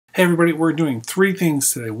Hey everybody, we're doing three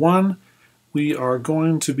things today. One, we are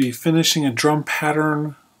going to be finishing a drum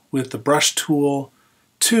pattern with the brush tool.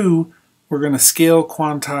 Two, we're going to scale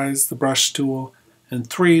quantize the brush tool. And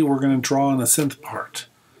three, we're going to draw in a synth part.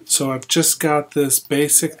 So I've just got this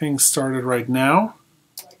basic thing started right now.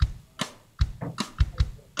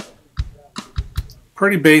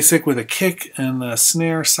 Pretty basic with a kick and a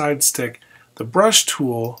snare side stick. The brush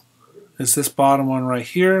tool is this bottom one right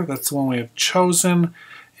here. That's the one we have chosen.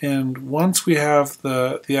 And once we have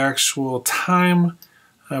the actual time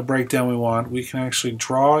breakdown we want, we can actually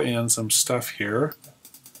draw in some stuff here.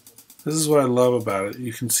 This is what I love about it.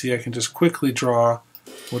 You can see I can just quickly draw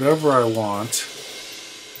whatever I want.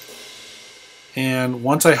 And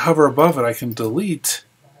once I hover above it, I can delete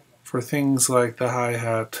for things like the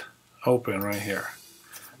hi-hat open right here.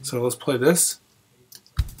 So let's play this.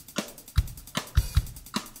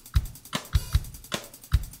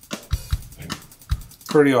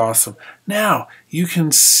 Pretty awesome. Now you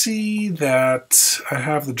can see that I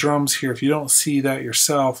have the drums here. If you don't see that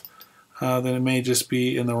yourself, then it may just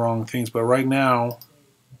be in the wrong things. But right now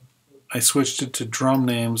I switched it to drum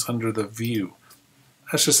names under the view.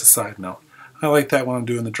 That's just a side note. I like that when I'm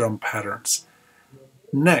doing the drum patterns.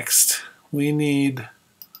 Next we need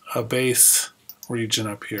a bass region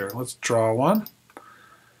up here. Let's draw one.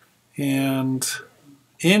 And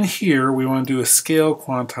in here we want to do a scale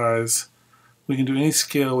quantize. We can do any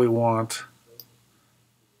scale we want.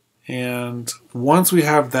 And once we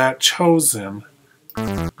have that chosen,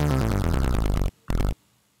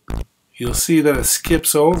 you'll see that it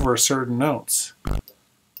skips over certain notes.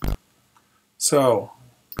 So,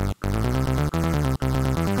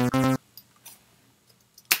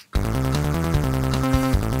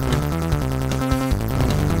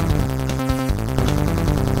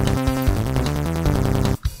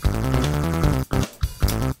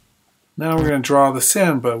 now we're going to draw this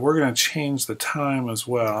in, but we're going to change the time as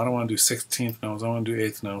well. I don't want to do 16th notes, I want to do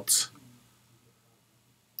 8th notes.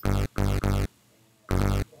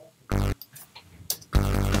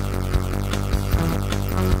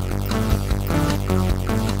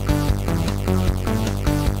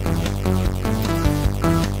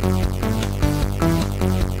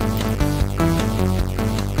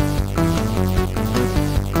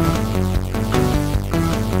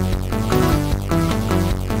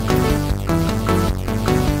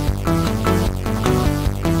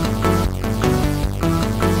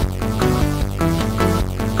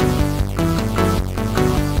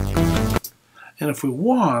 And if we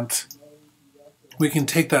want, we can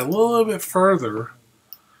take that a little bit further,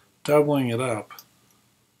 doubling it up.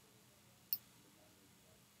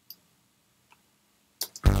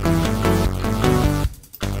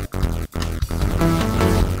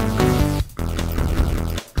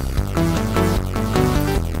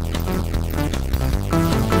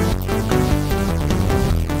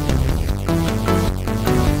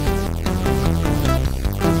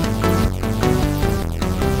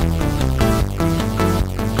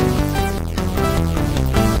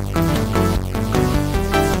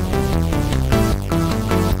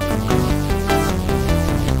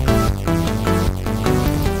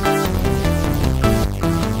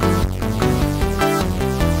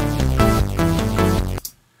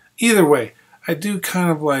 Either way, I do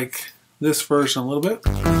kind of like this version a little bit.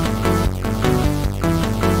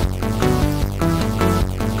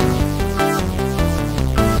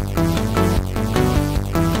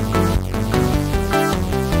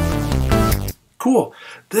 Cool.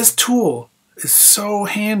 This tool is so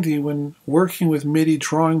handy when working with MIDI,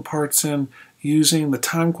 drawing parts in, using the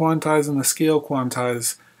time quantize and the scale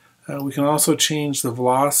quantize. We can also change the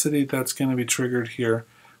velocity that's going to be triggered here.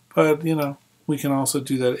 But, you know, we can also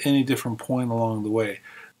do that at any different point along the way.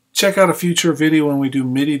 Check out a future video when we do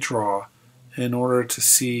MIDI draw in order to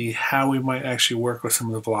see how we might actually work with some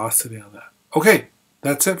of the velocity on that. Okay,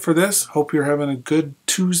 that's it for this. Hope you're having a good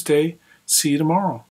Tuesday. See you tomorrow.